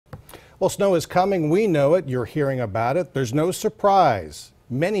Well, snow is coming. We know it. You're hearing about it. There's no surprise.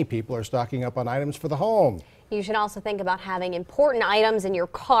 Many people are stocking up on items for the home. You should also think about having important items in your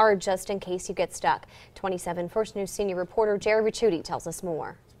car just in case you get stuck. 27 First News senior reporter Jerry Ricciuti tells us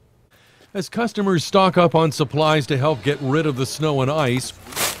more. As customers stock up on supplies to help get rid of the snow and ice,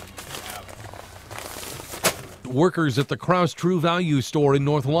 workers at the Kraus True Value store in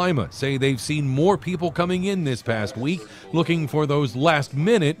North Lima say they've seen more people coming in this past week looking for those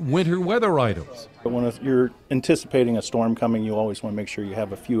last-minute winter weather items. When you're anticipating a storm coming, you always want to make sure you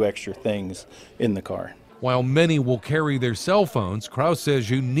have a few extra things in the car. While many will carry their cell phones, Kraus says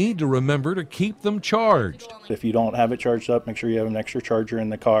you need to remember to keep them charged. If you don't have it charged up, make sure you have an extra charger in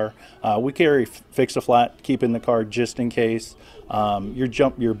the car. We carry Fix-A-Flat, keep in the car just in case.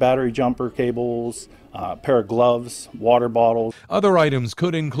 Your battery jumper cables, pair of gloves, water bottles. Other items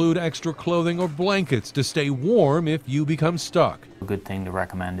could include extra clothing or blankets to stay warm if you become stuck. A good thing to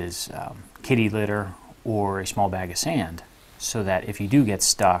recommend is kitty litter or a small bag of sand, so that if you do get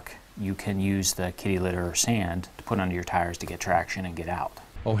stuck, you can use the kitty litter or sand to put under your tires to get traction and get out.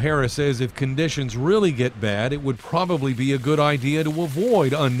 O'Hara says if conditions really get bad, it would probably be a good idea to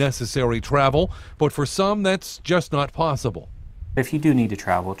avoid unnecessary travel, but for some that's just not possible. If you do need to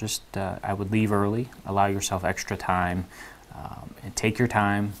travel, I would leave early, allow yourself extra time, and take your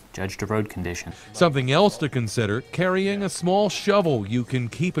time, judge the road conditions. Something else to consider, carrying a small shovel you can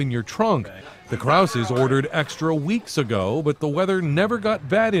keep in your trunk. The Krauses ordered extra weeks ago, but the weather never got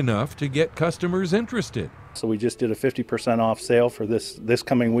bad enough to get customers interested. So we just did a 50% off sale for this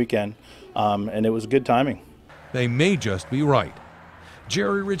coming weekend, and it was good timing. They may just be right.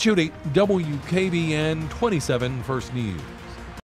 Jerry Ricciuti, WKBN 27 First News.